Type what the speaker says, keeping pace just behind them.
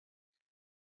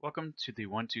Welcome to the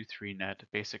 123net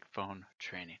Basic Phone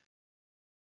Training.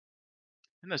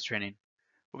 In this training,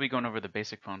 we'll be going over the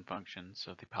basic phone functions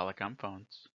of the Polycom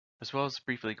phones, as well as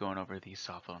briefly going over the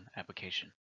soft phone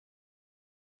application.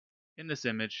 In this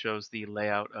image shows the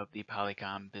layout of the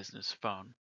Polycom business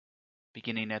phone.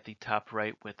 Beginning at the top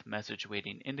right with message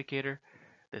waiting indicator,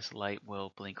 this light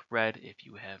will blink red if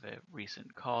you have a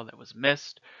recent call that was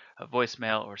missed, a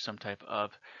voicemail, or some type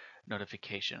of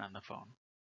notification on the phone.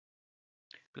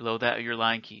 Below that are your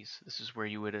line keys. This is where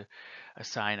you would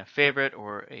assign a favorite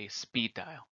or a speed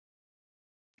dial.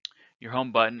 Your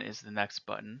home button is the next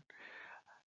button.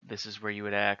 This is where you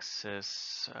would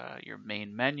access your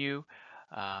main menu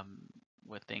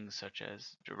with things such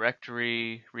as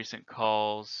directory, recent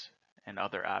calls, and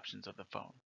other options of the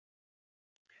phone.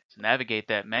 To navigate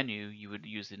that menu, you would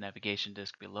use the navigation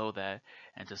disk below that,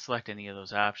 and to select any of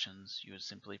those options, you would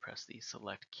simply press the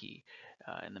select key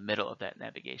in the middle of that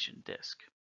navigation disk.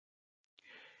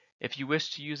 If you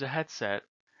wish to use a headset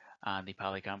on the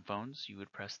Polycom phones, you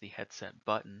would press the headset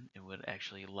button. It would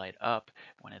actually light up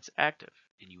when it's active,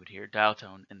 and you would hear dial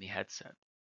tone in the headset.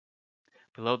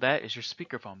 Below that is your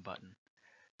speakerphone button.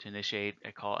 To initiate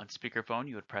a call on speakerphone,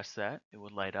 you would press that. It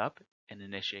would light up and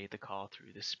initiate the call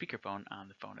through the speakerphone on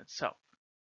the phone itself.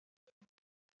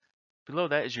 Below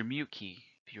that is your mute key.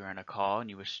 If you are on a call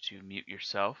and you wish to mute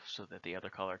yourself so that the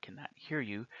other caller cannot hear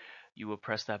you, you will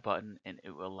press that button and it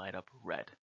will light up red.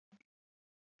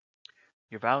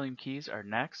 Your volume keys are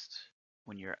next.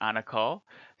 When you're on a call,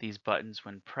 these buttons,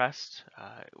 when pressed,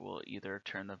 will either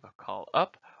turn the call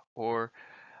up or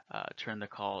turn the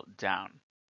call down.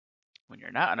 When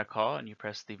you're not on a call and you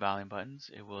press the volume buttons,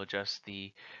 it will adjust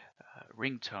the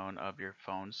ringtone of your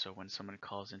phone. So when someone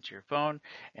calls into your phone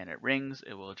and it rings,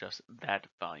 it will adjust that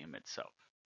volume itself.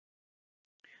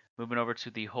 Moving over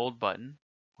to the hold button.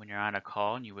 When you're on a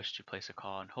call and you wish to place a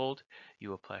call on hold, you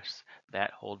will press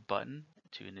that hold button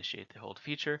to initiate the hold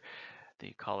feature.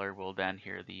 The caller will then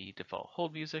hear the default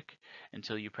hold music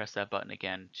until you press that button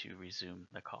again to resume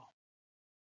the call.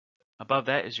 Above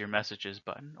that is your messages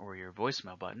button or your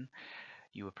voicemail button.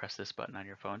 You will press this button on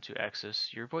your phone to access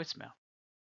your voicemail.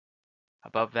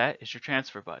 Above that is your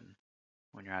transfer button.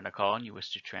 When you're on a call and you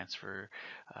wish to transfer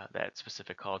that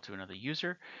specific call to another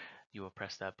user, you will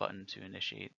press that button to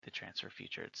initiate the transfer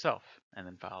feature itself and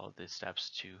then follow the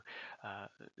steps to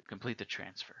complete the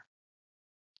transfer.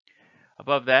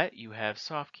 Above that, you have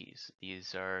soft keys.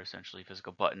 These are essentially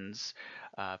physical buttons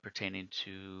pertaining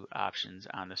to options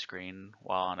on the screen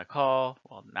while on a call,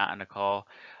 while not on a call.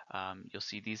 You'll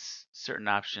see these certain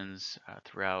options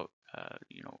throughout,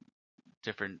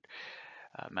 different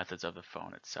methods of the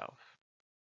phone itself.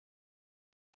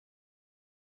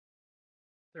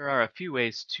 There are a few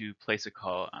ways to place a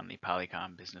call on the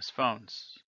Polycom business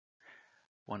phones.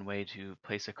 One way to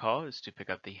place a call is to pick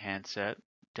up the handset,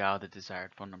 dial the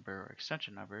desired phone number or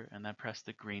extension number, and then press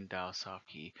the green dial soft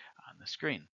key on the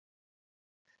screen.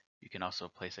 You can also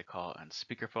place a call on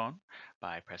speakerphone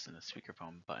by pressing the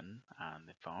speakerphone button on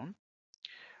the phone,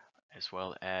 as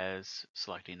well as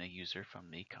selecting a user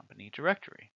from the company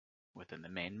directory within the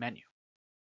main menu.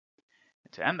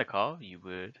 And to end the call, you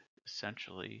would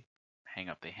essentially hang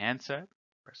up the handset,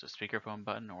 press the speakerphone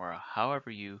button, or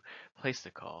however you place the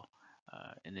call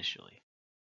initially.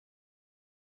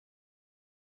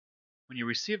 When you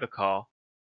receive a call,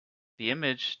 the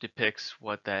image depicts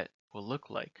what that will look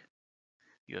like.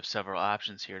 You have several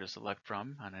options here to select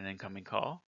from on an incoming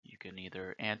call. You can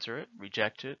either answer it,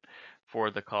 reject it,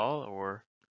 forward the call, or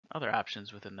other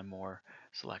options within the more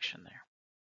selection there.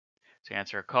 To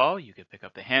answer a call, you can pick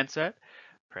up the handset,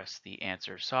 press the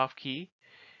answer soft key.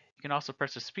 You can also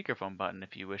press the speakerphone button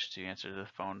if you wish to answer the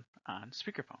phone on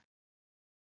speakerphone.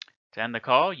 To end the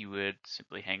call, you would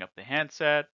simply hang up the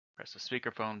handset, press the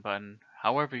speakerphone button,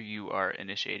 however you are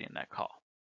initiating that call.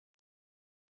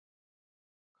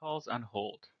 Calls on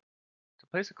hold. To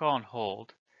place a call on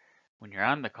hold, when you're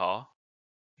on the call,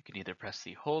 you can either press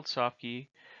the hold soft key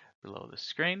below the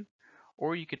screen,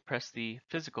 or you could press the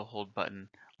physical hold button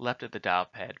left of the dial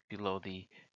pad below the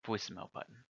voicemail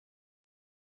button.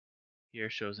 Here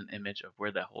shows an image of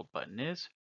where that hold button is,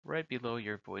 right below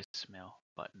your voicemail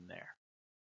button there.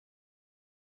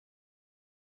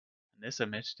 And this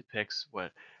image depicts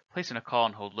what placing a call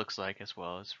on hold looks like as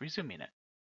well as resuming it.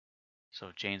 So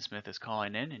if Jane Smith is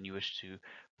calling in and you wish to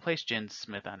place Jane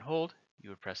Smith on hold, you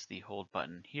would press the hold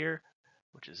button here,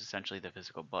 which is essentially the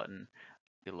physical button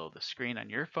below the screen on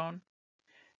your phone.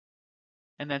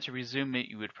 And then to resume it,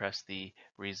 you would press the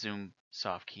resume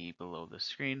soft key below the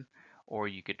screen, or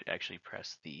you could actually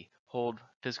press the hold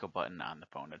physical button on the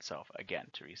phone itself again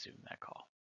to resume that call.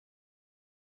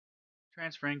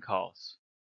 Transferring calls.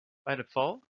 By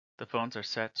default, The phones are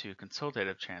set to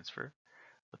consultative transfer.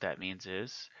 What that means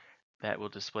is that will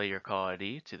display your call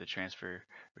ID to the transfer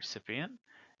recipient,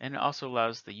 and it also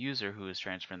allows the user who is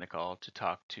transferring the call to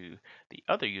talk to the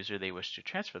other user they wish to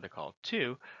transfer the call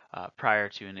to prior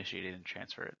to initiating the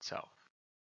transfer itself.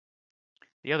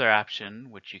 The other option,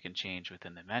 which you can change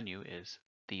within the menu, is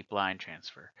the blind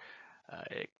transfer.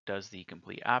 It does the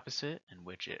complete opposite, in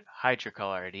which it hides your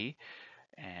caller ID,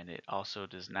 and it also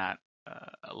does not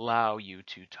allow you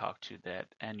to talk to that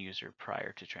end user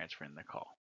prior to transferring the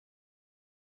call.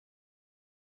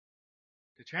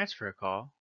 To transfer a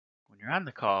call, when you're on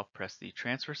the call, press the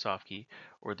transfer soft key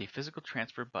or the physical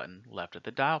transfer button left of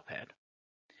the dial pad.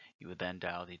 You would then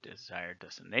dial the desired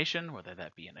destination, whether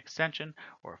that be an extension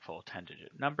or a full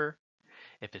 10-digit number.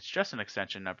 If it's just an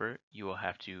extension number, you will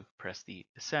have to press the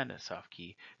send soft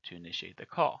key to initiate the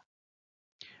call.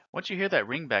 Once you hear that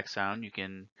ringback sound, you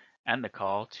can end the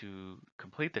call to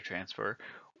complete the transfer,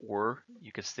 or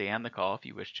you can stay on the call if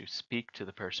you wish to speak to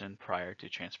the person prior to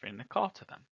transferring the call to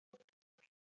them.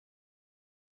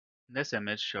 This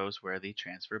image shows where the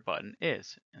transfer button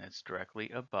is, and it's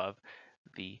directly above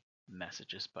the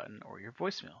messages button or your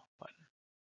voicemail button.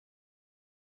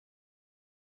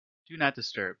 Do not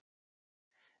disturb.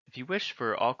 If you wish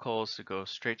for all calls to go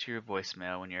straight to your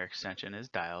voicemail when your extension is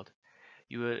dialed,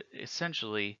 you would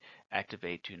essentially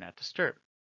activate Do Not Disturb.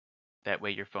 That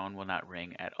way your phone will not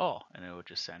ring at all, and it will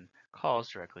just send calls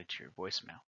directly to your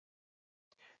voicemail.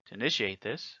 To initiate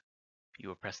this, you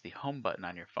will press the Home button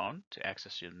on your phone to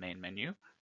access your main menu.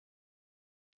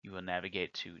 You will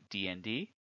navigate to DND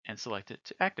and select it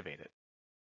to activate it.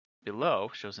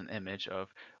 Below shows an image of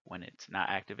when it's not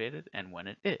activated and when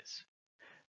it is.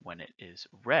 When it is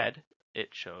red, it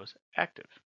shows active.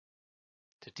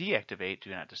 To deactivate Do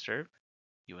Not Disturb,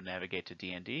 you will navigate to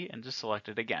DND and just select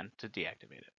it again to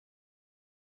deactivate it.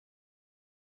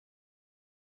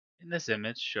 In this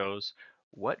image shows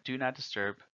what Do Not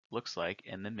Disturb looks like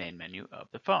in the main menu of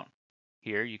the phone.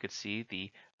 Here you can see the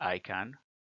icon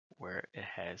where it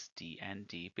has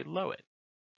DND below it.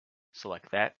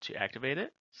 Select that to activate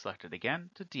it, select it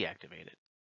again to deactivate it.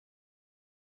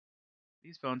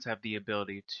 These phones have the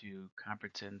ability to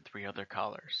conference in 3 other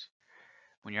callers.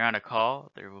 When you're on a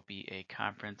call, there will be a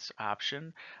conference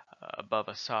option above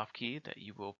a soft key that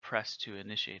you will press to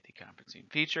initiate the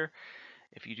conferencing feature.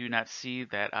 If you do not see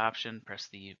that option, press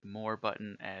the More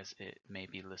button as it may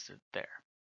be listed there.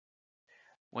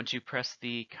 Once you press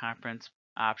the conference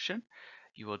option,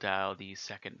 you will dial the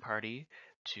second party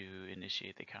to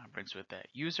initiate the conference with that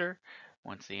user.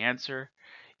 Once they answer,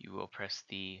 you will press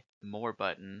the More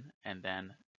button and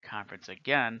then conference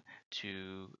again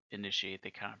to initiate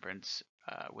the conference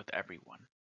with everyone.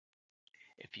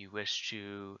 If you wish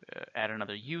to add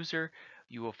another user,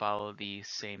 you will follow the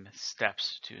same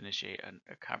steps to initiate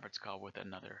a conference call with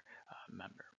another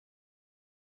member.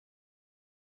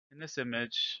 In this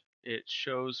image, it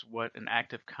shows what an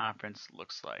active conference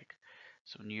looks like.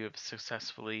 So when you have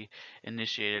successfully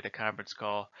initiated a conference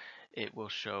call, it will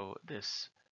show this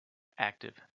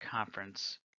active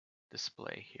conference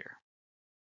display here.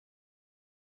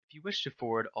 If you wish to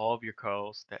forward all of your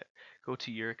calls that go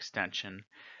to your extension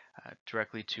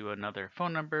directly to another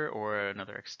phone number or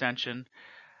another extension,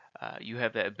 you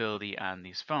have that ability on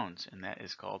these phones, and that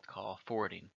is called call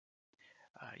forwarding.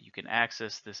 You can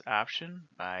access this option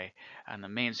by, on the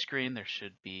main screen, there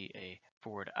should be a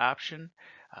forward option.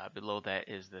 Below that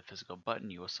is the physical button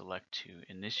you will select to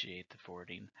initiate the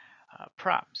forwarding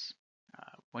prompts.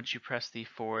 Once you press the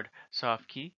forward soft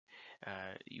key,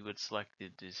 you would select the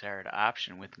desired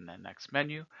option within the next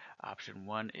menu. Option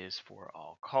 1 is for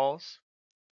all calls.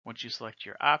 Once you select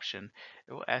your option,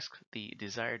 it will ask the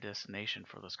desired destination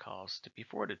for those calls to be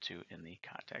forwarded to in the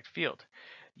contact field.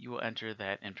 You will enter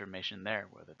that information there,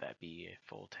 whether that be a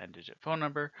full 10-digit phone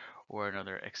number or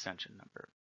another extension number.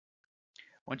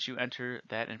 Once you enter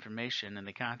that information in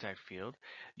the contact field,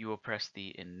 you will press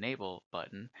the Enable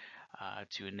button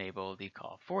to enable the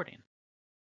call forwarding.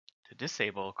 To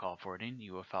disable call forwarding,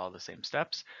 you will follow the same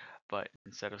steps, but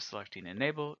instead of selecting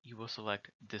Enable, you will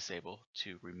select Disable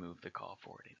to remove the call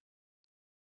forwarding.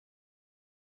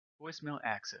 Voicemail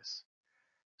access.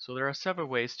 So there are several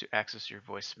ways to access your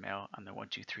voicemail on the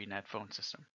 123net phone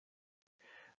system.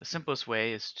 The simplest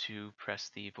way is to press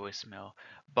the voicemail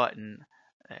button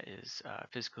that is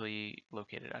physically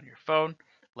located on your phone,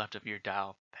 left of your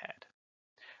dial pad.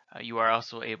 You are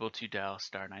also able to dial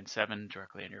 *97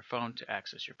 directly on your phone to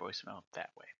access your voicemail that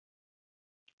way.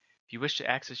 If you wish to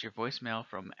access your voicemail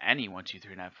from any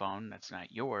 123net phone that's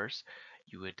not yours,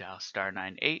 you would dial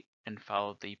 *98 and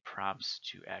follow the prompts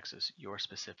to access your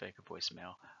specific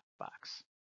voicemail box.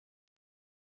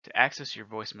 To access your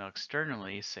voicemail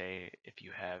externally, say if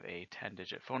you have a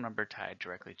 10-digit phone number tied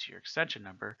directly to your extension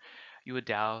number, you would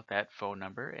dial that phone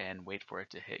number and wait for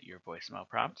it to hit your voicemail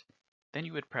prompt. Then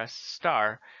you would press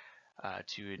star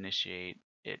to initiate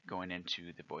it going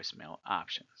into the voicemail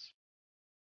options.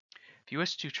 If you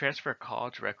wish to transfer a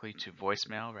call directly to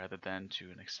voicemail rather than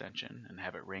to an extension and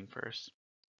have it ring first,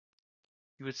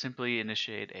 you would simply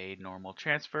initiate a normal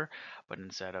transfer, but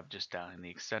instead of just dialing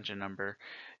the extension number,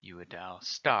 you would dial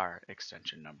star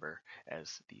extension number,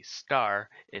 as the star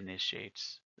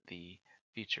initiates the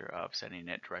feature of sending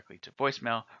it directly to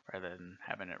voicemail rather than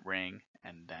having it ring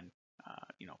and then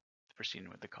proceeding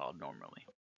with the call normally.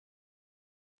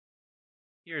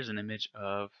 Here's an image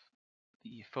of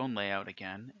the phone layout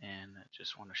again, and I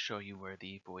just want to show you where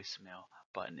the voicemail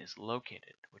button is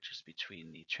located, which is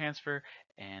between the transfer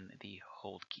and the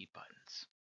hold key buttons.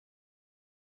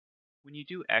 When you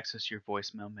do access your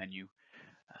voicemail menu,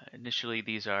 initially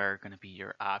these are going to be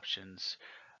your options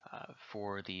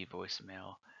for the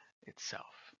voicemail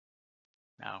itself.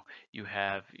 Now you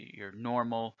have your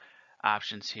normal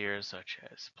options here, such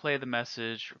as play the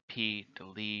message, repeat,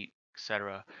 delete,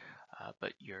 etc.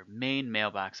 But your main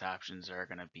mailbox options are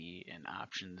going to be in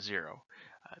option 0.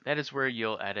 That is where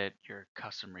you'll edit your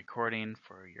custom recording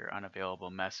for your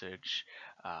unavailable message.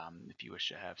 If you wish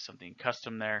to have something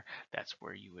custom there, that's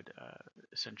where you would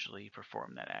essentially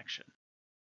perform that action.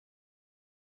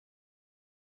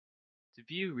 To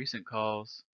view recent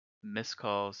calls, missed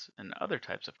calls, and other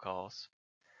types of calls,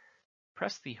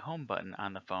 press the Home button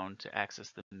on the phone to access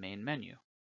the main menu.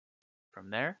 From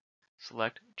there,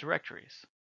 select Directories.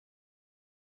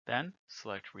 Then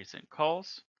select Recent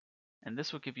Calls, and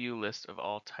this will give you a list of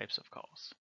all types of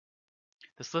calls.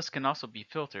 This list can also be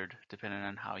filtered depending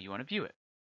on how you want to view it.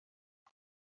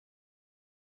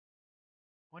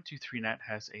 123net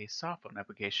has a soft phone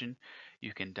application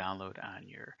you can download on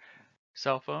your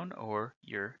cell phone or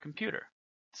your computer.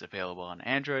 It's available on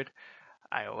Android,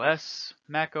 iOS,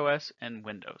 macOS, and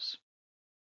Windows.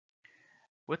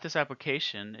 With this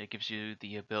application, it gives you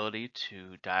the ability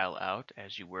to dial out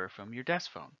as you were from your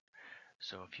desk phone.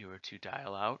 So if you were to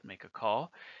dial out, make a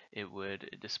call, it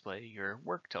would display your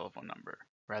work telephone number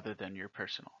rather than your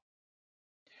personal.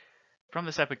 From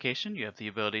this application, you have the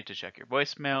ability to check your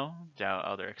voicemail, dial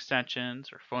other extensions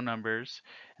or phone numbers,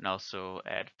 and also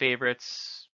add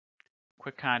favorites,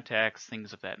 quick contacts,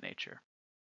 things of that nature.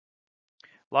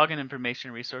 Login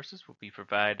information resources will be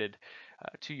provided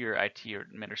to your IT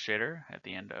administrator at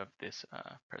the end of this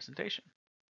presentation.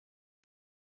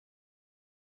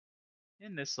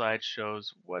 In this slide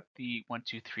shows what the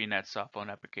 123net soft phone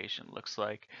application looks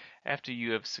like after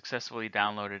you have successfully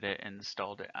downloaded it and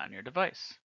installed it on your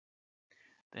device.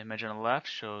 The image on the left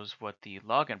shows what the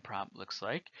login prompt looks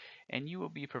like, and you will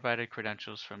be provided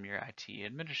credentials from your IT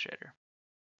administrator.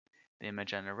 The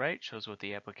image on the right shows what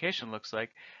the application looks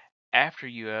like after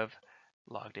you have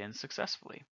logged in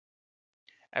successfully.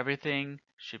 Everything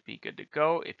should be good to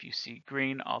go if you see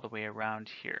green all the way around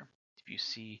here. If you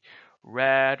see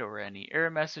red or any error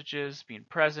messages being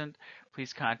present,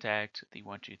 please contact the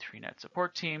 123net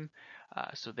support team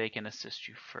so they can assist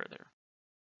you further.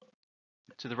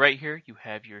 To the right here, you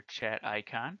have your chat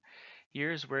icon.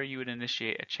 Here's where you would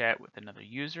initiate a chat with another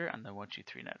user on the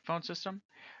 123net phone system.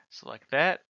 Select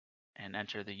that and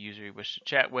enter the user you wish to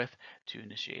chat with to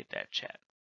initiate that chat.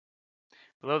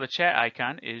 Below the chat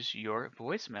icon is your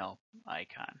voicemail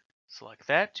icon. Select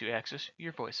that to access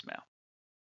your voicemail.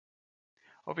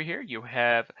 Over here, you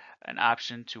have an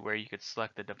option to where you could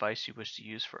select the device you wish to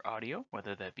use for audio,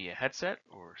 whether that be a headset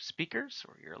or speakers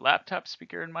or your laptop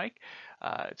speaker and mic.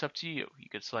 It's up to you. You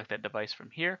could select that device from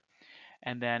here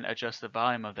and then adjust the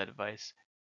volume of that device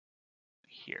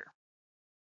here.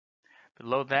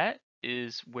 Below that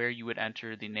is where you would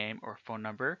enter the name or phone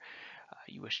number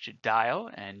you wish to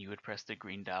dial, and you would press the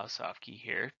green dial soft key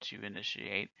here to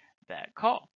initiate that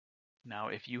call. Now,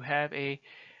 if you have a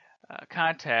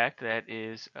contact that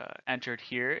is entered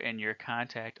here in your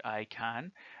contact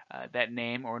icon, that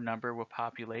name or number will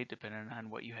populate depending on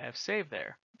what you have saved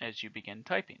there as you begin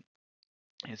typing.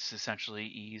 It's essentially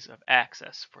ease of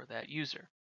access for that user.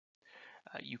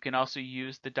 You can also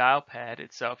use the dial pad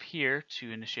itself here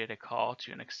to initiate a call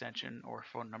to an extension or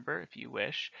phone number if you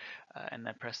wish, and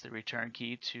then press the return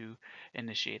key to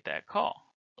initiate that call.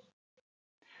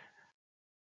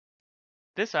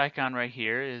 This icon right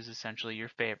here is essentially your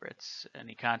favorites.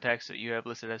 Any contacts that you have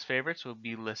listed as favorites will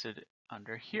be listed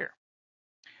under here.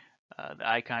 The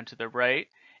icon to the right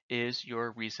is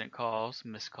your recent calls,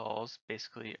 missed calls.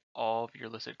 Basically, all of your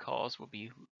listed calls will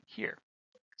be here.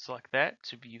 Select that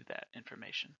to view that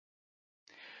information.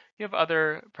 You have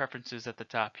other preferences at the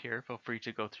top here. Feel free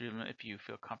to go through them if you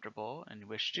feel comfortable and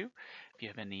wish to. If you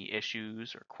have any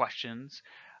issues or questions,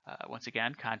 once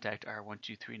again, contact our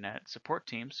 123net support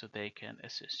team so they can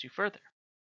assist you further.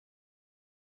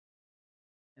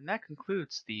 And that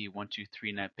concludes the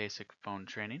 123net basic phone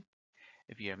training.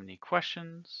 If you have any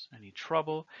questions, any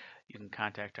trouble, you can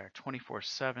contact our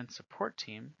 24/7 support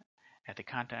team at the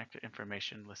contact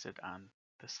information listed on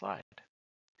the slide.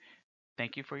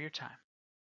 Thank you for your time.